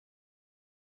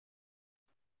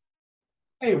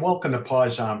Hey, welcome to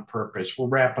Pause on Purpose. We're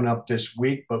wrapping up this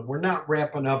week, but we're not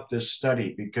wrapping up this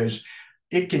study because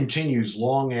it continues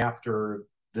long after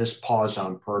this Pause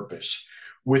on Purpose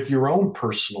with your own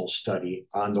personal study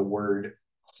on the word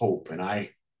hope. And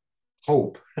I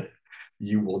hope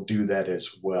you will do that as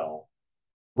well.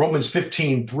 Romans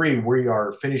 15:3, we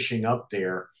are finishing up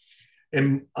there.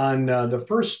 And on the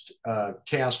first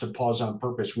cast of Pause on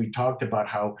Purpose, we talked about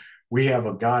how we have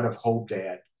a God of hope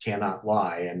that cannot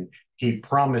lie. And he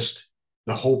promised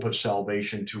the hope of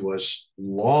salvation to us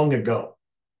long ago.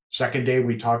 Second day,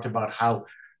 we talked about how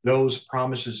those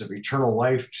promises of eternal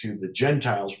life to the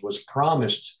Gentiles was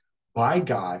promised by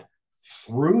God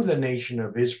through the nation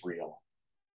of Israel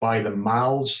by the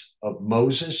mouths of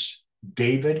Moses,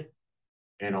 David,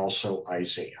 and also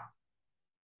Isaiah.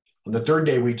 On the third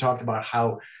day, we talked about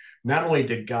how not only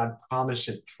did God promise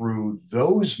it through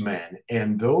those men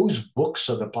and those books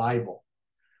of the Bible,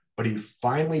 but he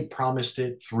finally promised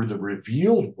it through the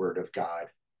revealed word of God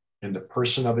in the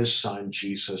person of his son,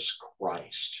 Jesus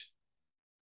Christ.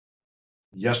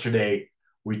 Yesterday,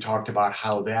 we talked about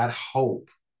how that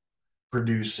hope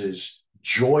produces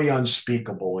joy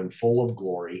unspeakable and full of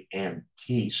glory and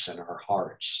peace in our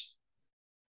hearts.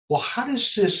 Well, how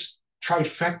does this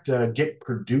trifecta get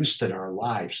produced in our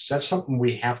lives? Is that something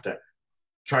we have to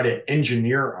try to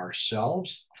engineer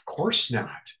ourselves? Of course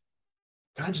not.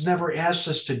 God's never asked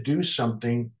us to do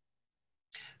something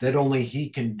that only he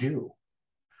can do.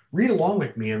 Read along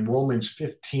with me in Romans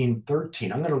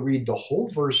 15:13. I'm going to read the whole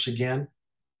verse again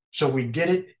so we get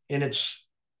it in its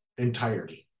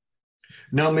entirety.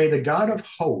 Now may the God of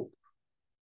hope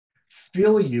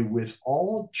fill you with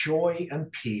all joy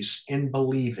and peace in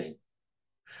believing,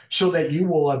 so that you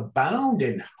will abound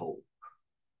in hope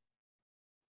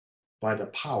by the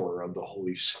power of the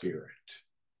Holy Spirit.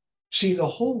 See, the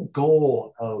whole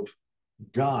goal of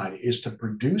God is to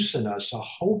produce in us a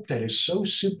hope that is so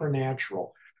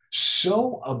supernatural,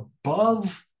 so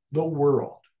above the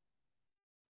world,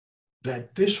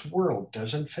 that this world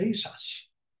doesn't face us,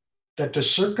 that the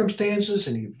circumstances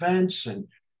and events and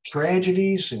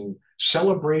tragedies and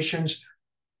celebrations,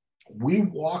 we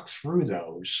walk through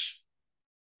those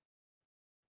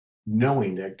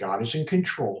knowing that God is in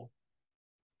control,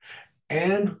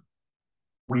 and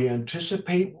we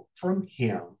anticipate from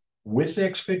him with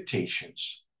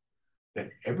expectations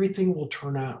that everything will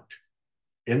turn out.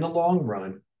 In the long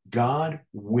run, God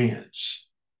wins.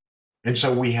 And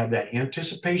so we have that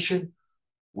anticipation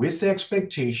with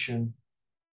expectation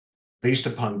based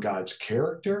upon God's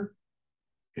character,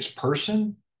 his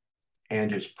person,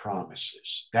 and his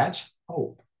promises. That's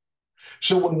hope.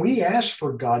 So when we ask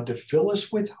for God to fill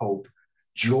us with hope,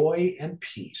 joy, and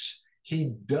peace,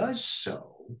 he does so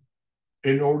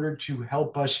in order to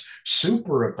help us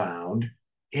superabound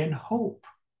in hope.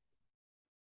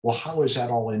 Well, how is that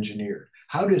all engineered?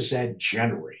 How does that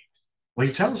generate? Well,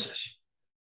 he tells us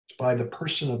it's by the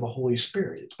person of the Holy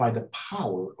Spirit, it's by the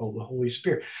power of the Holy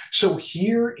Spirit. So,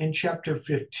 here in chapter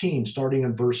 15, starting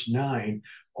in verse 9,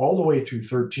 all the way through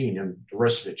 13 and the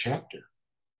rest of the chapter,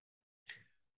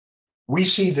 we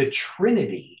see the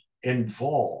Trinity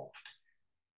involved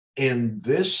in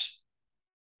this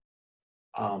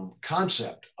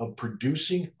concept of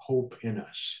producing hope in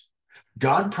us.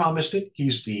 God promised it.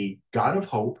 He's the God of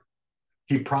hope.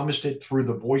 He promised it through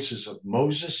the voices of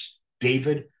Moses,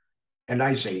 David, and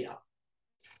Isaiah.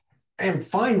 And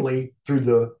finally, through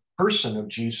the person of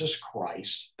Jesus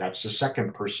Christ, that's the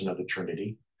second person of the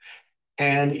Trinity.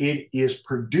 And it is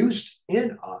produced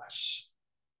in us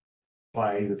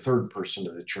by the third person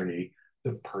of the Trinity,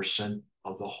 the person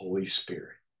of the Holy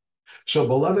Spirit. So,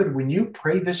 beloved, when you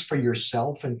pray this for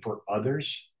yourself and for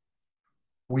others,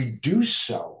 we do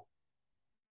so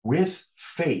with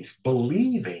faith,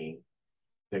 believing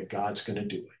that God's going to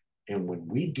do it. And when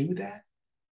we do that,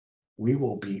 we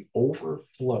will be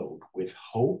overflowed with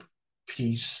hope,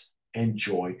 peace, and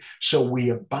joy. So we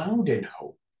abound in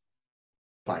hope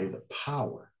by the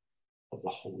power of the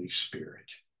Holy Spirit.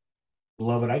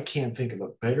 Beloved, I can't think of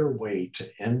a better way to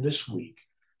end this week,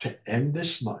 to end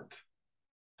this month,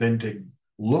 than to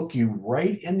look you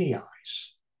right in the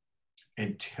eyes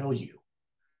and tell you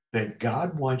that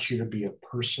God wants you to be a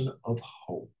person of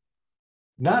hope.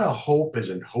 Not a hope as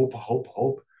in hope,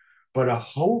 but a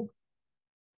hope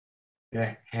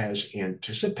that has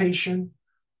anticipation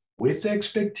with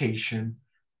expectation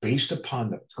based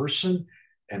upon the person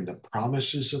and the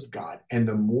promises of God. And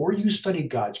the more you study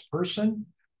God's person,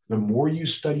 the more you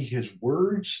study his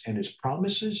words and his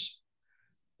promises,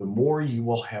 the more you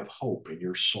will have hope in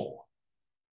your soul.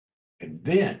 And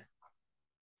then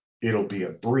it'll be a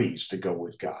breeze to go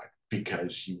with God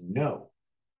because you know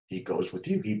he goes with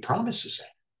you. He promises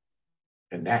that.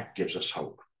 And that gives us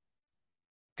hope.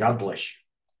 God bless you.